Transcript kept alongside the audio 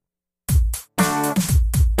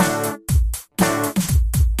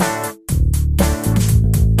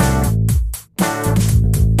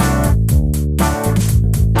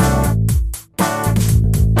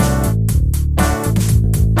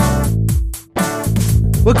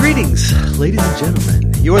Well, greetings, ladies and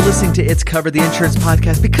gentlemen. You are listening to It's Covered, the Insurance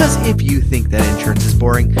Podcast, because if you think that insurance is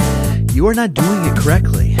boring, you are not doing it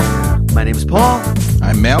correctly. My name is Paul.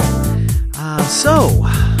 I'm Mel. So,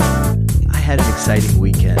 I had an exciting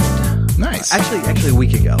weekend. Nice. Actually, a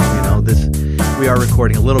week ago. We are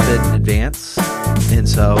recording a little bit in advance, and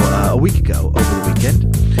so a week ago, over the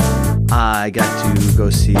weekend, I got to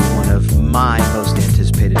go see one of my most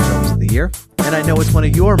anticipated films of the year. And I know it's one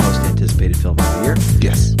of your most anticipated films of the year.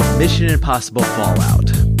 Yes. Mission Impossible Fallout.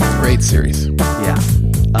 Great series. Yeah.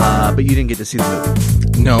 But you didn't get to see the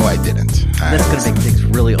movie. No, I didn't. That's going to make things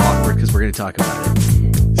really awkward because we're going to talk about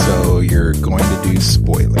it. So you're going to do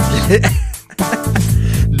spoilers.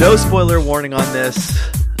 No spoiler warning on this.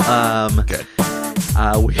 Good.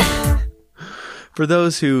 For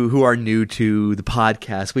those who are new to the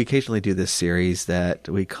podcast, we occasionally do this series that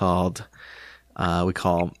we call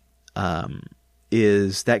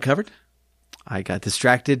Is That Covered? I got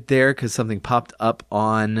distracted there because something popped up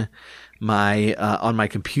on my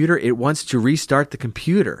computer. It wants to restart the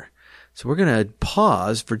computer. So we're going to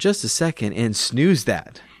pause for just a second and snooze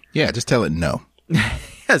that. Yeah, just tell it no.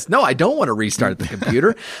 Yes, no, I don't want to restart the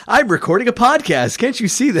computer. I'm recording a podcast. Can't you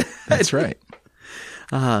see that? That's right.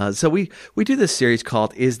 So we do this series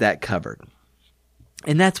called Is That Covered?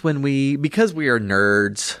 And that's when because we are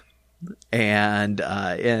nerds and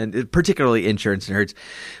particularly insurance nerds,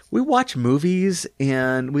 we watch movies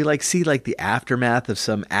and we see the aftermath of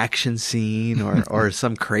some action scene or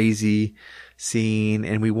some crazy scene,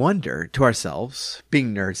 and we wonder to ourselves,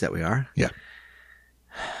 being nerds that we are, Yeah.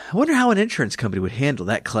 I wonder how an insurance company would handle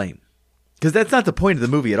that claim. Because that's not the point of the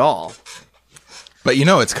movie at all. But you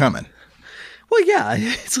know it's coming. Well, yeah,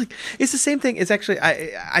 it's the same thing. It's actually,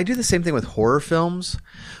 I do the same thing with horror films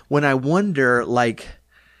when I wonder,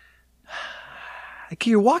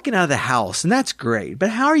 you're walking out of the house and that's great, but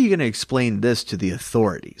how are you going to explain this to the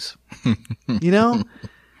authorities? Yeah.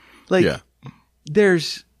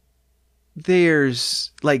 There's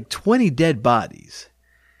 20 dead bodies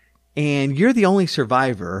and you're the only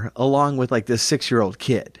survivor along with this 6-year-old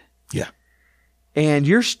kid. Yeah. And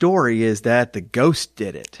your story is that the ghost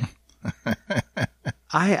did it.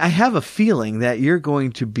 I have a feeling that you're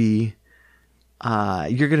going to be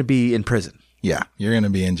in prison. Yeah, you're going to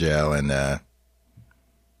be in jail, and the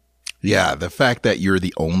fact that you're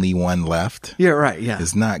the only one left, Yeah, right. Yeah.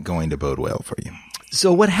 is not going to bode well for you.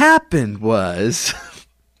 So what happened was,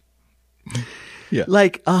 Yeah.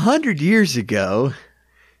 100 years ago,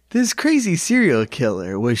 this crazy serial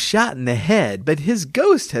killer was shot in the head, but his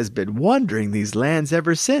ghost has been wandering these lands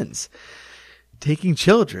ever since, taking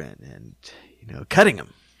children and cutting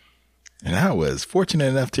them. And I was fortunate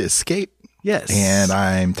enough to escape. Yes. And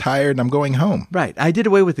I'm tired and I'm going home. Right. I did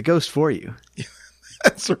away with the ghost for you.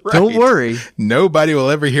 That's right. Don't worry. Nobody will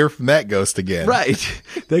ever hear from that ghost again. Right.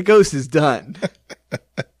 The ghost is done.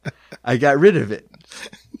 I got rid of it.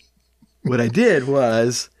 What I did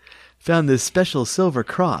was found this special silver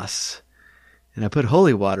cross and I put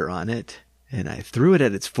holy water on it and I threw it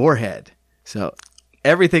at its forehead. So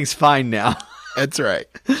everything's fine now. That's right.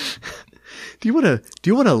 Do you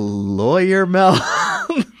want a lawyer, Mel?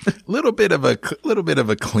 little bit of a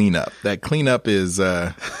cleanup. That cleanup is,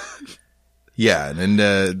 yeah. And,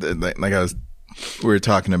 we were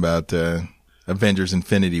talking about, Avengers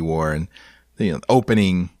Infinity War and the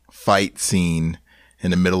opening fight scene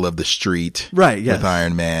in the middle of the street. Right. Yes. With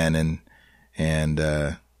Iron Man and,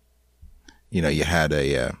 you had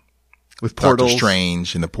with Doctor portals.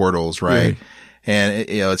 Strange and the portals, right? And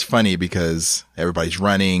it's funny because everybody's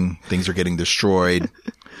running, things are getting destroyed.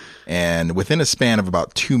 And within a span of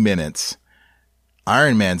about 2 minutes,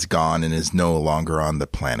 Iron Man's gone and is no longer on the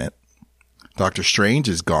planet. Doctor Strange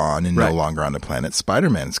is gone and no longer on the planet.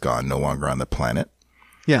 Spider-Man's gone, no longer on the planet.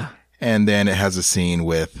 Yeah. And then it has a scene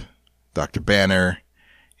with Dr. Banner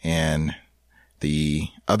and the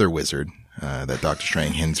other wizard, that Doctor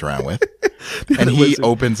Strange hangs around with. And he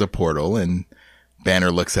opens a portal and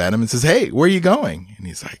Banner looks at him and says, "Hey, where are you going?" And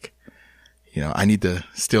he's like, I need to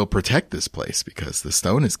still protect this place because the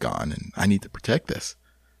stone is gone and I need to protect this.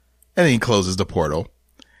 And then he closes the portal.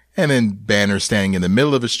 And then Banner's standing in the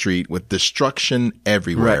middle of a street with destruction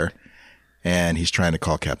everywhere. Right. And he's trying to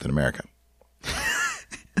call Captain America.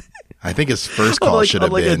 I think his first call should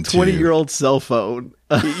have been a 20-year-old cell phone.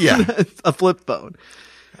 Yeah. A flip phone.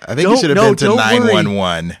 I think it should have been to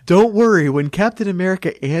 911. Don't worry. When Captain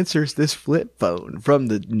America answers this flip phone from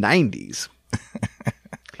the 90s,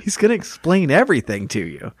 he's going to explain everything to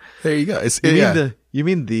you. There you go. You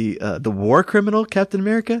mean the war criminal Captain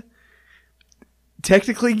America?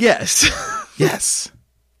 Technically, yes. Yes.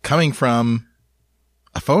 Coming from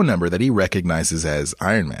a phone number that he recognizes as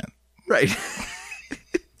Iron Man. Right.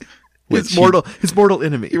 his mortal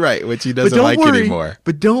enemy. Right, which he doesn't like anymore.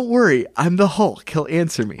 But don't worry, I'm the Hulk. He'll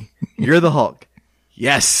answer me. You're the Hulk.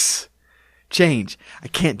 Yes. Change. I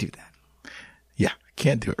can't do that. Yeah, I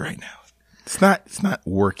can't do it right now. It's not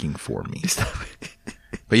working for me.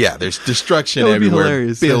 But yeah, there's destruction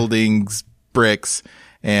everywhere. Buildings, bricks,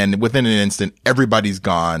 and within an instant, everybody's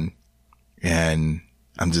gone. And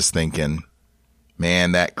I'm just thinking,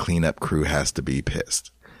 man, that cleanup crew has to be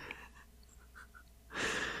pissed.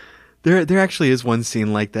 There actually is one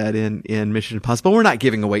scene like that in Mission Impossible. We're not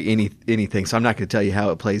giving away anything, so I'm not going to tell you how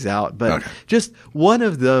it plays out. But just one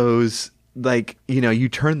of those, like, you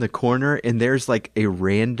turn the corner and there's like a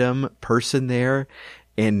random person there,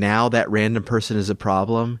 and now that random person is a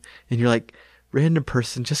problem, and you're like, random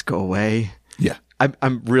person, just go away. Yeah.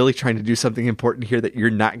 I'm really trying to do something important here that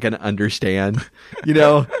you're not going to understand, and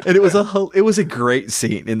it was a great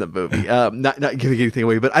scene in the movie. Not giving anything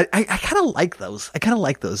away, but I kind of like those. I kind of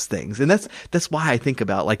like those things. And that's why I think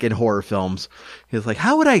about, like, in horror films, it's like,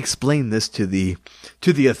 how would I explain this to the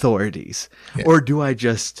authorities? Yeah. Or do I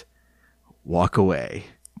just walk away?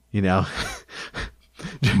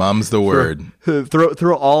 Mum's the word.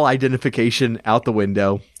 Throw all identification out the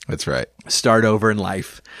window. That's right. Start over in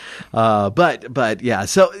life. But yeah,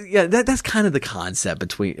 so yeah, that's kind of the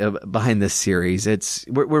concept behind this series.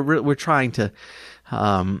 We're trying to,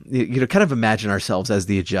 kind of imagine ourselves as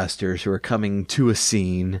the adjusters who are coming to a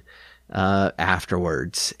scene,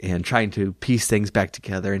 afterwards and trying to piece things back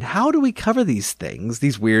together. And how do we cover these things,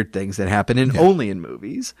 these weird things that happen only in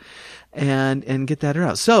movies, and get that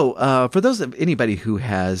out? So, for anybody who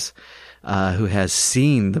has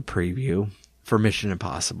seen the preview for Mission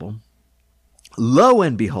Impossible, lo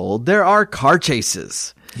and behold, there are car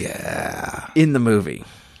chases. Yeah. In the movie.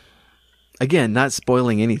 Again, not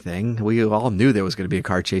spoiling anything. We all knew there was going to be a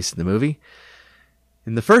car chase in the movie.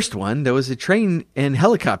 In the first one, there was a train and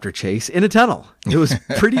helicopter chase in a tunnel. It was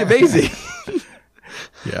pretty amazing.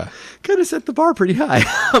 Yeah. Kind of set the bar pretty high.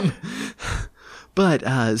 But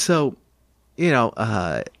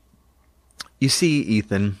you see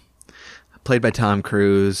Ethan, played by Tom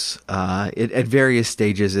Cruise, at various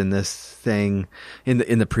stages in this thing. In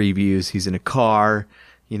the previews, he's in a car,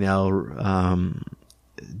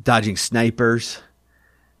 dodging snipers,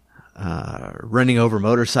 running over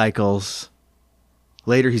motorcycles.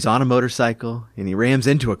 Later, he's on a motorcycle and he rams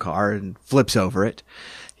into a car and flips over it.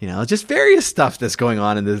 Just various stuff that's going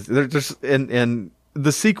on in this. And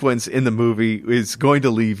the sequence in the movie is going to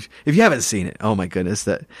leave. If you haven't seen it, oh my goodness,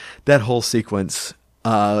 that whole sequence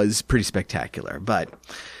is pretty spectacular. But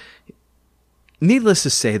needless to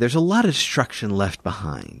say, there's a lot of destruction left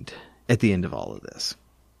behind at the end of all of this.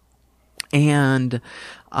 And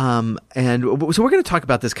so we're going to talk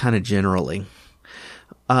about this kind of generally.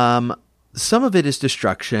 Some of it is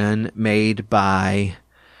destruction made by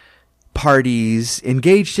parties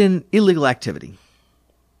engaged in illegal activity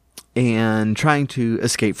and trying to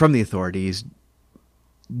escape from the authorities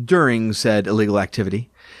during said illegal activity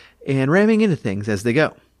and ramming into things as they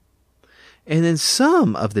go. And then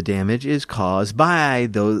some of the damage is caused by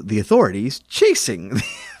the authorities chasing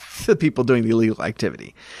the people doing the illegal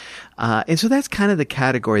activity. And so that's kind of the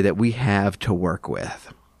category that we have to work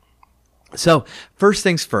with. So first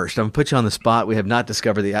things first, I'm going to put you on the spot. We have not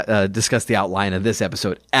discussed the outline of this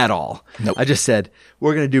episode at all. Nope. I just said,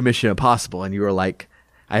 we're going to do Mission Impossible. And you were like,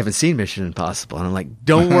 I haven't seen Mission Impossible. And I'm like,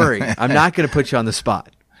 don't worry. I'm not going to put you on the spot.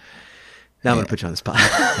 Now I'm going to put you on the spot.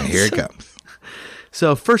 And here it comes.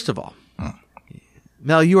 So first of all,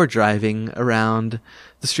 Mel, you are driving around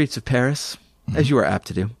the streets of Paris, as you are apt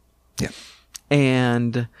to do. Yeah.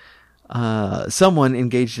 And someone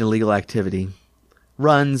engaged in illegal activity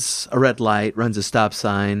runs a red light, runs a stop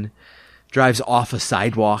sign, drives off a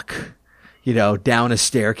sidewalk, down a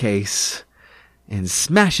staircase, and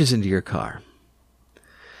smashes into your car.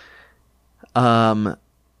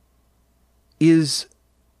 Is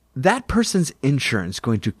that person's insurance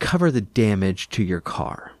going to cover the damage to your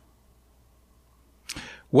car?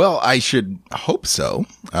 Well, I should hope so.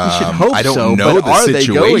 I don't know the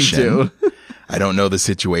situation. Are they going to? I don't know the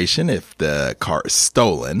situation. If the car is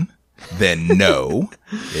stolen, then no,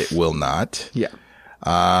 it will not. Yeah.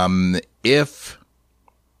 If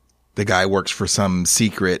the guy works for some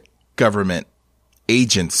secret government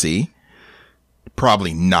agency,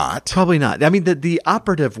 probably not. Probably not. I mean, the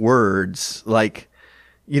operative words, like,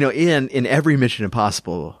 in every Mission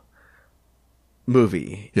Impossible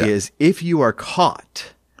movie is, if you are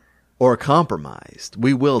caught or compromised,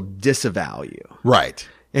 we will disavow you. Right.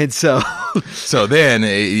 And so then,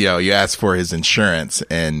 you ask for his insurance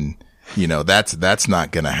and, that's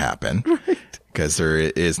not going to happen. Right. Because there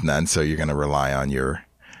is none. So you're going to rely on your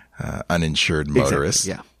uninsured motorists.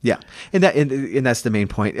 Exactly. Yeah. And that's the main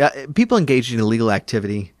point. People engaged in illegal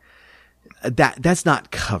activity, that's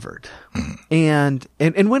not covered. Mm-hmm.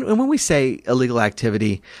 And when we say illegal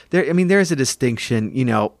activity, there is a distinction.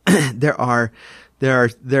 There are.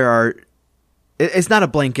 It's not a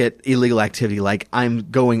blanket illegal activity like I'm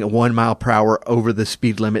going 1 mile per hour over the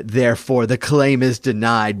speed limit, therefore the claim is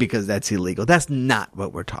denied because that's illegal. That's not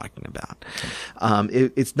what we're talking about.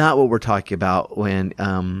 It's not what we're talking about when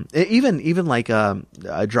even like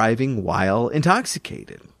driving while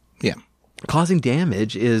intoxicated. Yeah. Causing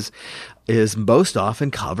damage is most often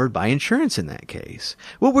covered by insurance in that case.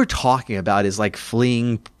 What we're talking about is like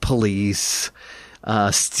fleeing police,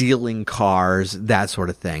 stealing cars, that sort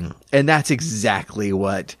of thing. And that's exactly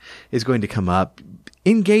what is going to come up.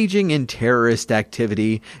 Engaging in terrorist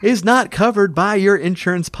activity is not covered by your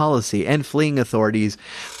insurance policy, and fleeing authorities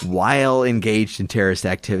while engaged in terrorist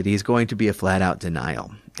activity is going to be a flat out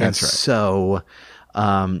denial. That's right. So,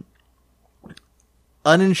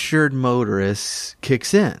 uninsured motorists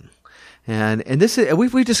kicks in. And this is,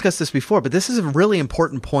 we've discussed this before, but this is a really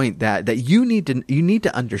important point that you need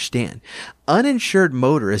to understand. Uninsured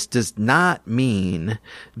motorist does not mean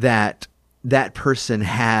that person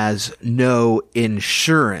has no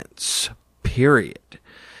insurance, period.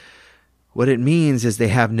 What it means is they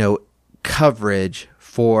have no coverage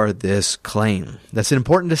for this claim. That's an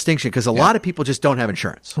important distinction because a lot of people just don't have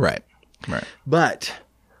insurance. Right. But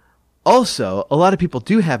also, a lot of people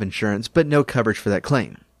do have insurance, but no coverage for that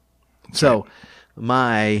claim. So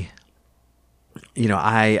I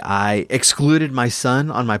excluded my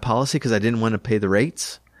son on my policy because I didn't want to pay the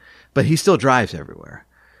rates, but he still drives everywhere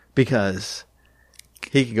because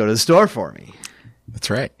he can go to the store for me. That's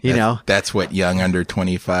right. That's what young under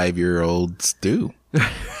 25-year-olds do.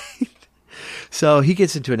 So he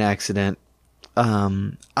gets into an accident.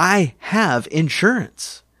 I have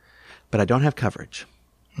insurance, but I don't have coverage.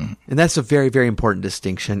 And that's a very, very important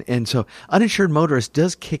distinction. And so uninsured motorist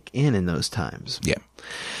does kick in those times. Yeah.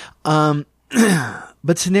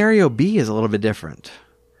 But scenario B is a little bit different.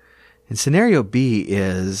 And scenario B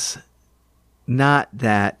is not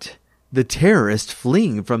that the terrorist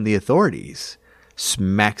fleeing from the authorities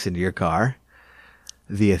smacks into your car.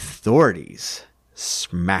 The authorities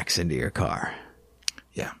smacks into your car.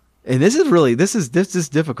 Yeah. And this is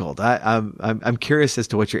difficult. I'm curious as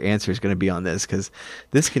to what your answer is going to be on this, because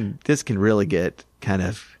this can really get kind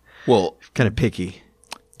of picky.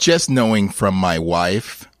 Just knowing from my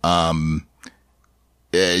wife,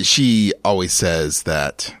 she always says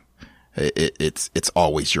that it's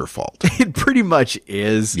always your fault. It pretty much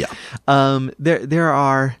is. Yeah. There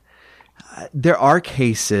are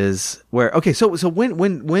cases where, okay, so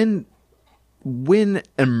when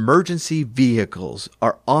emergency vehicles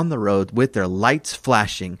are on the road with their lights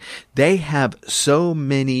flashing, they have so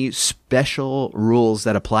many special rules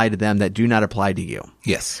that apply to them that do not apply to you.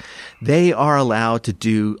 Yes. They are allowed to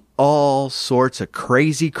do all sorts of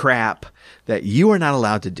crazy crap that you are not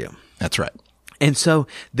allowed to do. That's right. And so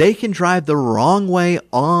they can drive the wrong way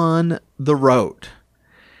on the road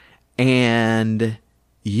and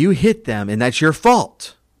you hit them, and that's your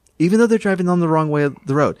fault. Even though they're driving on the wrong way of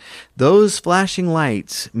the road, those flashing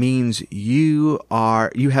lights means you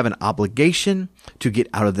have an obligation to get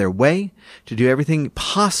out of their way, to do everything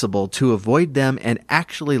possible to avoid them and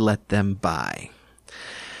actually let them by.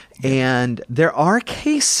 And there are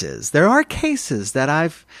cases that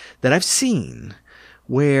I've seen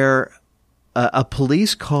where a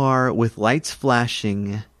police car with lights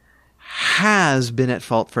flashing has been at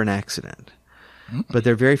fault for an accident. But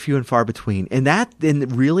they're very few and far between. And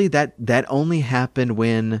that only happened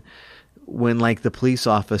when like the police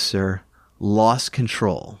officer lost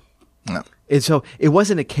control. No. And so it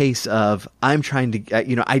wasn't a case of I'm trying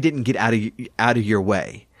to, I didn't get out of your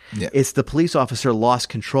way. Yeah. It's the police officer lost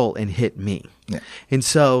control and hit me. Yeah. And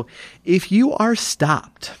so if you are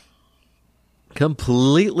stopped,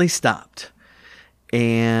 completely stopped,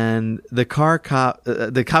 and the cop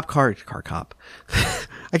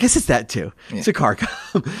I guess it's that too. Yeah. It's a car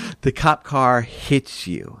cop. The cop car hits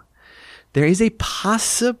you. There is a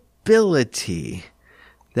possibility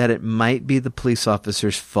that it might be the police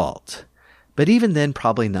officer's fault, but even then,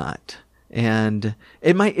 probably not. And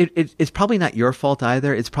it's probably not your fault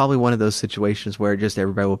either. It's probably one of those situations where just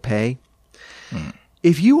everybody will pay.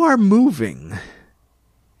 If you are moving,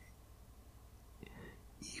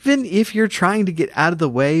 even if you're trying to get out of the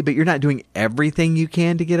way, but you're not doing everything you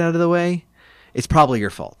can to get out of the way, it's probably your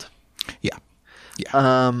fault. Yeah.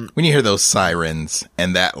 Yeah. When you hear those sirens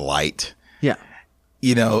and that light, yeah,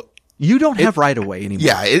 You don't have right of way anymore.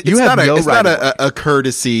 Yeah, it's not a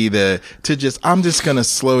courtesy to just, I'm just going to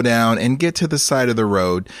slow down and get to the side of the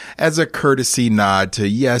road as a courtesy nod to,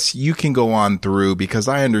 yes, you can go on through because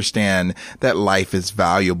I understand that life is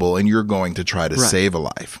valuable and you're going to try to save a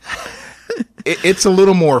life. It's a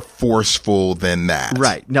little more forceful than that.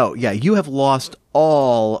 Right. No, yeah, you have lost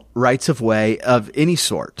all rights of way of any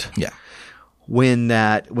sort. Yeah. When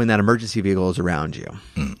that emergency vehicle is around you.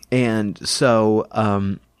 And so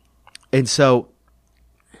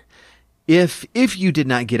if you did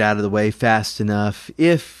not get out of the way fast enough,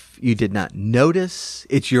 if you did not notice,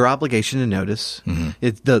 it's your obligation to notice.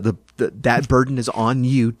 It's that burden is on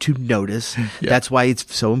you to notice. Yeah. That's why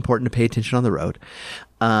it's so important to pay attention on the road.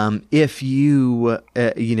 If you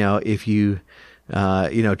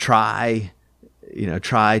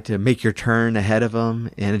try to make your turn ahead of them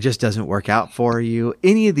and it just doesn't work out for you,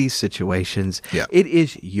 any of these situations, it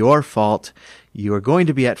is your fault. You are going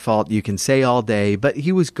to be at fault. You can say all day, but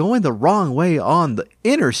he was going the wrong way on the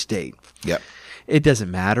interstate. Yep. It doesn't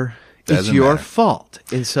matter. It's your fault.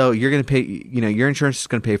 And so you're going to pay, your insurance is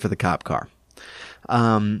going to pay for the cop car.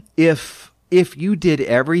 If you did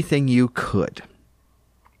everything you could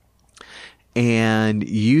and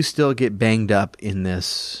you still get banged up in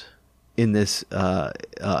this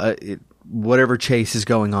whatever chase is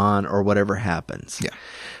going on or whatever happens.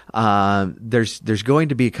 There's going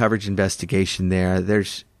to be a coverage investigation there.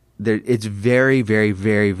 It's very, very,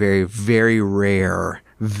 very, very, very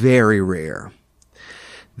rare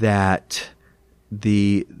that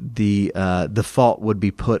the fault would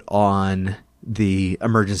be put on the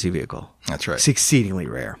emergency vehicle. That's right. It's exceedingly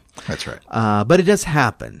rare. That's right. But it does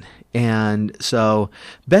happen. And so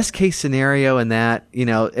best case scenario in that,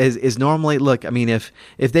 is normally, look, I mean, if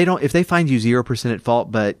they find you 0% at fault,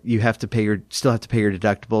 but you still have to pay your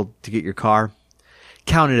deductible to get your car,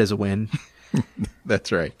 count it as a win.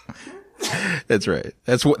 That's right. That's right.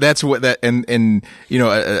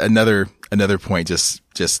 Another point,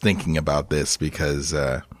 just thinking about this because,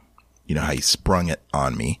 how you sprung it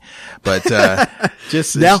on me, but,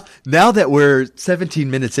 just now that we're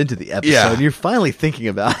 17 minutes into the episode, you're finally thinking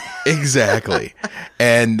about it. Exactly.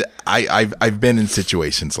 And I've been in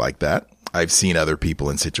situations like that. I've seen other people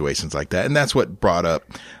in situations like that. And that's what brought up,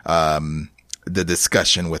 the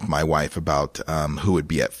discussion with my wife about, who would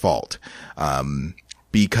be at fault.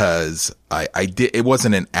 Because it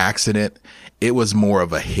wasn't an accident. It was more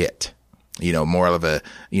of a hit, more of a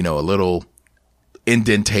little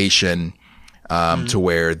indentation, to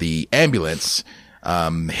where the ambulance,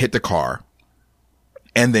 hit the car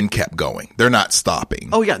and then kept going. They're not stopping.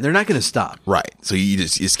 Oh yeah. They're not going to stop. Right. So you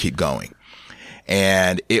just keep going.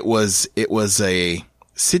 And it was a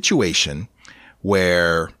situation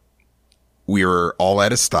where we were all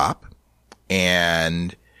at a stop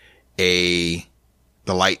and the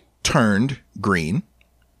light turned green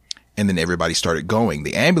and then everybody started going.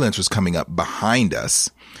 The ambulance was coming up behind us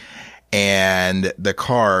and the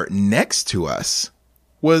car next to us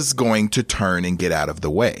was going to turn and get out of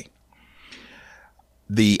the way.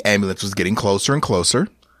 The ambulance was getting closer and closer.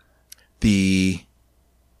 The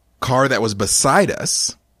car that was beside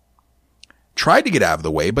us tried to get out of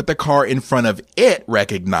the way, but the car in front of it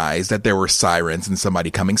recognized that there were sirens and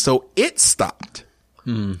somebody coming, so it stopped.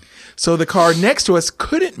 So the car next to us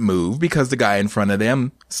couldn't move because the guy in front of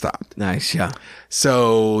them stopped. Nice, yeah.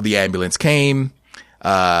 So the ambulance came,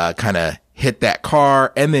 kind of hit that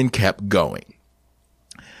car and then kept going.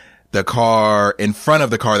 The car in front of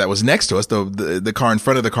the car that was next to us, the car in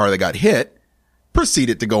front of the car that got hit,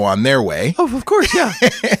 proceeded to go on their way. Oh, of course, yeah.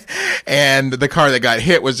 And the car that got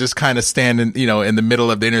hit was just kind of standing, in the middle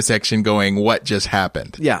of the intersection going, what just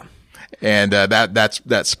happened? Yeah. And,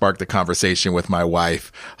 that sparked a conversation with my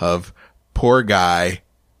wife of, poor guy,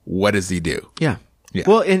 what does he do? Yeah. Yeah.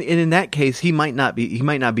 Well, and in that case, he might not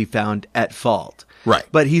be found at fault. Right.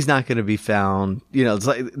 But he's not going to be found, it's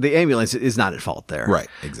like the ambulance is not at fault there. Right.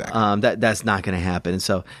 Exactly. That's not going to happen. And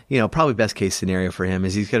so, probably best case scenario for him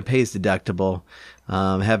is he's going to pay his deductible,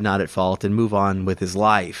 have not at fault and move on with his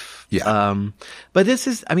life. Yeah. But this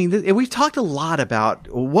is, we've talked a lot about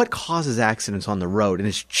what causes accidents on the road and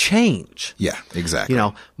it's change. Yeah, exactly.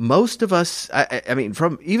 Most of us,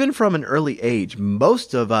 from an early age,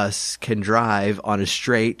 most of us can drive on a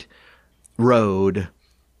straight road,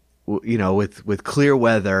 with clear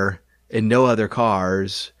weather and no other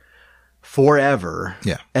cars forever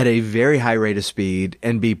at a very high rate of speed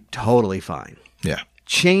and be totally fine. Yeah.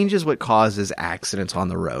 Change is what causes accidents on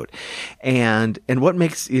the road. And what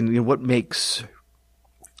makes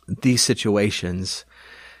these situations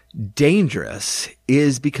dangerous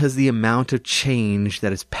is because the amount of change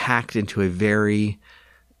that is packed into a very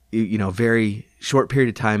very short period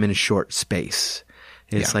of time in a short space.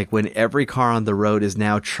 It's like when every car on the road is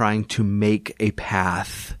now trying to make a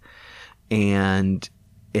path, and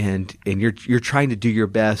you're trying to do your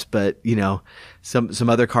best, but some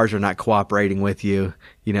other cars are not cooperating with you.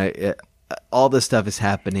 All this stuff is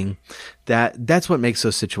happening. That's what makes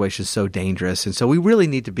those situations so dangerous. And so we really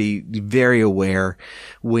need to be very aware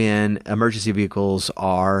when emergency vehicles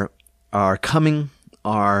are coming,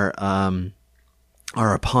 are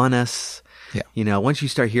upon us. Yeah. Once you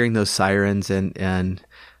start hearing those sirens and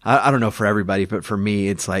I don't know for everybody, but for me,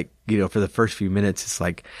 it's like, for the first few minutes, it's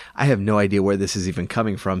like, I have no idea where this is even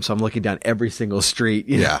coming from. So I'm looking down every single street,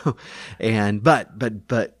 know, and, but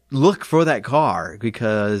look for that car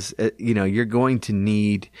because, you're going to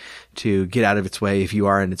need to get out of its way if you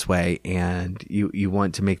are in its way, and you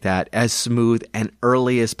want to make that as smooth and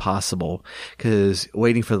early as possible because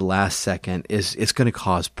waiting for the last second it's going to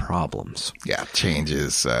cause problems. Yeah. Change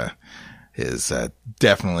is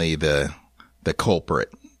definitely the culprit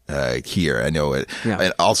here. I know it. Yeah.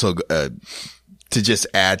 And also, to just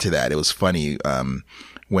add to that, it was funny,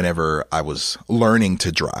 whenever I was learning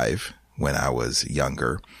to drive when I was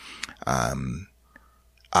younger,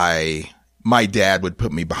 my dad would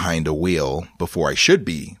put me behind a wheel before I should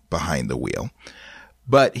be behind the wheel,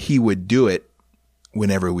 but he would do it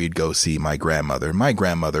whenever we'd go see my grandmother. My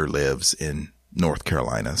grandmother lives in North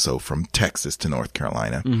Carolina. So from Texas to North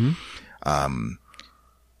Carolina. Mm-hmm.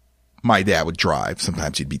 My dad would drive.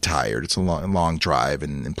 Sometimes he'd be tired. It's a long drive.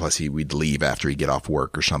 And plus we'd leave after he'd get off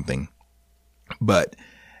work or something. But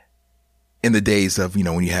in the days of,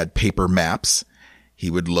 when you had paper maps, he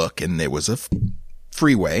would look and there was a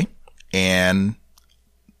freeway and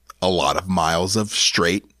a lot of miles of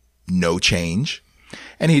straight, no change.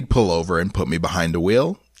 And he'd pull over and put me behind the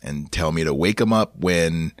wheel and tell me to wake him up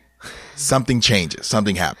when something changes,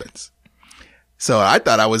 something happens. So I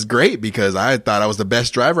thought I was great because I thought I was the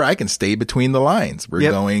best driver. I can stay between the lines. We're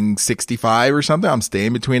going 65 or something. I'm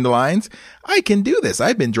staying between the lines. I can do this.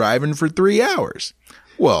 I've been driving for 3 hours.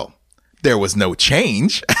 Well, there was no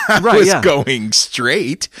change. I was going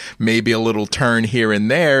straight, maybe a little turn here and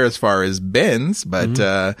there as far as bends, but,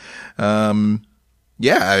 and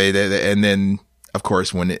then of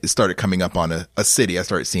course, when it started coming up on a city, I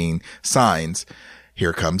started seeing signs.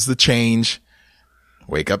 Here comes the change.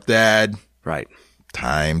 Wake up, Dad. Right.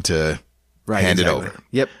 Time to hand it over.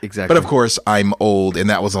 Yep, exactly. But of course, I'm old and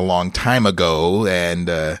that was a long time ago and,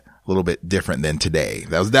 a little bit different than today.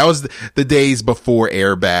 That was the days before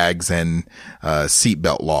airbags and,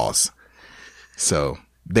 seatbelt laws. So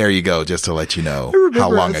there you go. Just to let you know how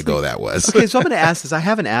long ago that was. Okay. So I'm going to ask this. I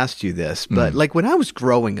haven't asked you this, but like when I was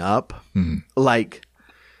growing up, like,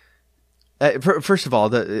 first of all,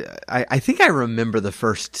 I think I remember the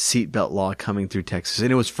first seatbelt law coming through Texas,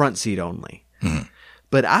 and it was front seat only. Mm-hmm.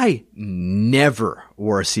 But I never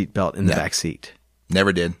wore a seatbelt in the back seat.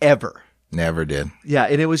 Never did. Ever. Never did. Yeah,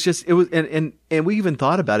 and and we even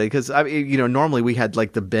thought about it because normally we had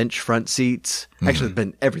like the bench front seats.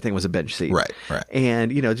 Actually, everything was a bench seat. Right.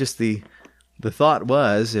 And just the thought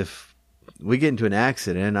was if we get into an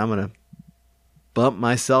accident, I'm gonna bump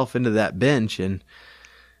myself into that bench and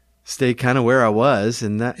stay kind of where I was,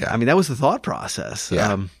 and that that was the thought process.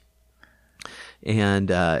 Yeah. And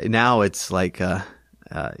now it's like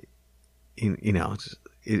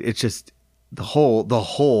it's just the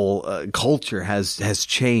whole culture has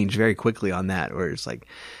changed very quickly on that, where it's like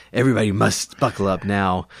everybody must buckle up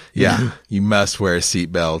now. Yeah, you must wear a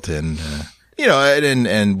seatbelt, and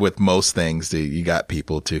and with most things, you got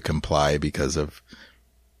people to comply because of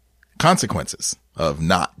consequences of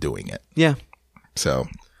not doing it. Yeah. So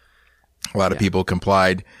a lot of people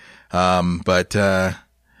complied, but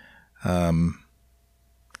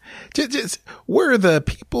just were the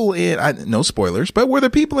people in no spoilers, but were the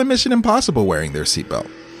people in Mission Impossible wearing their seatbelt?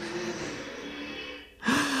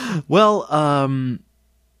 Well,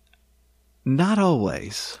 not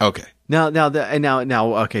always. Okay. Now,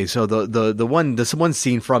 okay. So the one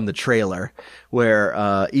scene from the trailer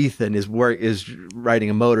where Ethan is riding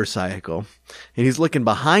a motorcycle, and he's looking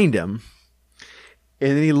behind him,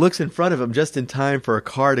 and then he looks in front of him just in time for a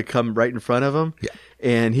car to come right in front of him. Yeah.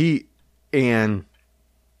 And he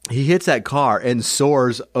hits that car and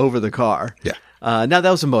soars over the car. Yeah. Now that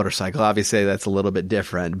was a motorcycle. Obviously, that's a little bit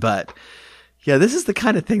different, but yeah, this is the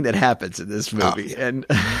kind of thing that happens in this movie. And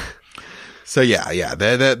so yeah,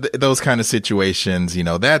 those kind of situations,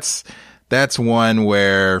 that's one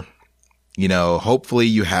where, hopefully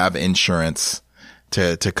you have insurance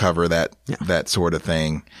to cover that sort of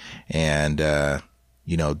thing. And,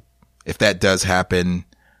 if that does happen,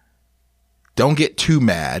 don't get too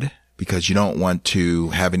mad because you don't want to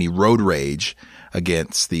have any road rage.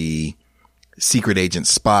 against the secret agent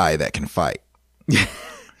spy that can fight.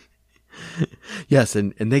 Yes,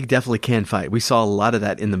 and they definitely can fight. We saw a lot of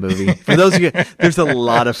that in the movie. For those of you, there's a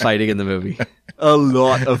lot of fighting in the movie. A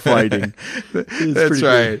lot of fighting. That's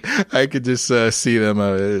right. Good. I could just see them,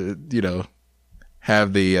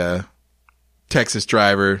 have the Texas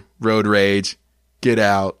driver, road rage, get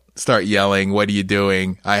out, start yelling, "What are you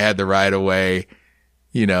doing? I had the right of way.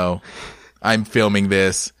 I'm filming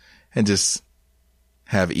this," and just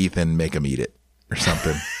have Ethan make him eat it or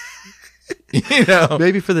something.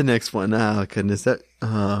 Maybe for the next one. Oh goodness, that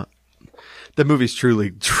movie's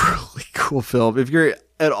truly cool film. If you're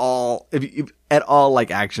at all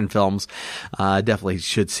like action films, definitely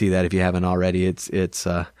should see that if you haven't already. It's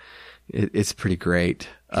pretty great.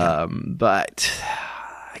 Yeah. But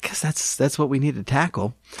I guess that's what we need to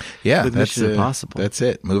tackle. Yeah, with Mission Impossible. That's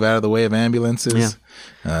it. Move out of the way of ambulances.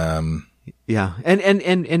 Yeah. Yeah.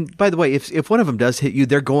 And by the way, if one of them does hit you,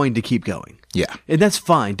 they're going to keep going. Yeah. And that's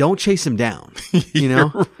fine. Don't chase them down.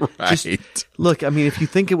 Right. Just look, I mean, if you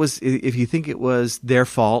think it was their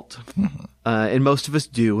fault, and most of us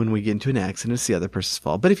do when we get into an accident, it's the other person's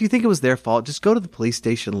fault. But if you think it was their fault, just go to the police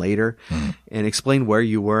station later and explain where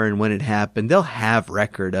you were and when it happened. They'll have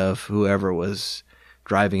record of whoever was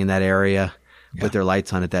driving in that area with their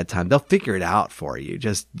lights on at that time. They'll figure it out for you.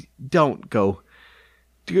 Just don't go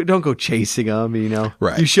chasing them,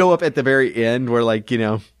 Right. You show up at the very end where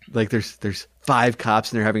there's 5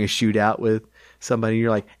 cops and they're having a shootout with somebody. And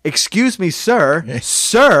you're like, "Excuse me, sir,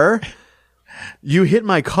 you hit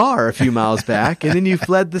my car a few miles back and then you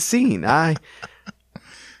fled the scene.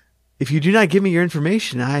 If you do not give me your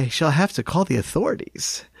information, I shall have to call the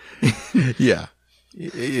authorities." Yeah.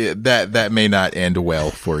 That may not end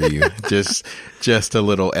well for you. just a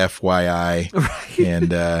little FYI. Right.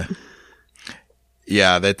 And,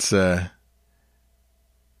 yeah, that's, the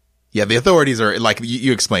authorities are like,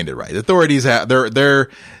 you explained it right. The authorities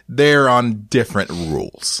they're on different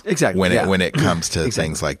rules. Exactly. When it comes to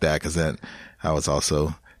things like that. Cause then I was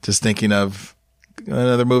also just thinking of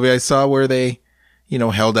another movie I saw where they,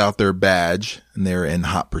 held out their badge and they're in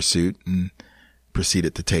hot pursuit and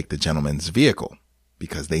proceeded to take the gentleman's vehicle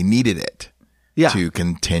because they needed it to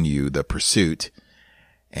continue the pursuit.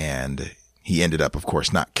 And he ended up, of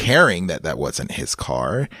course, not caring that wasn't his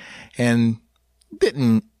car and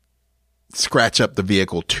didn't scratch up the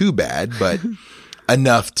vehicle too bad, but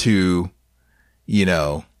enough to,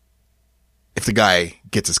 if the guy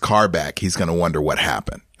gets his car back, he's going to wonder what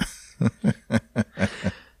happened.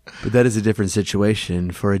 But that is a different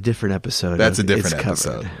situation for a different episode. That's a different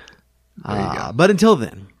episode. There you go. But until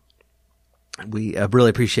then, we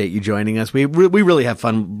really appreciate you joining us. We really have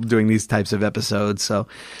fun doing these types of episodes. So,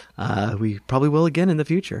 we probably will again in the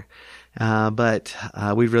future. But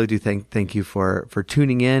we really do thank you for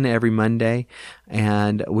tuning in every Monday,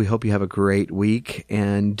 and we hope you have a great week.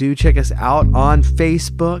 And do check us out on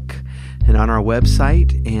Facebook and on our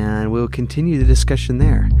website, and we'll continue the discussion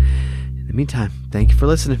there. In the meantime, thank you for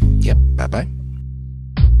listening. Yep. Bye-bye.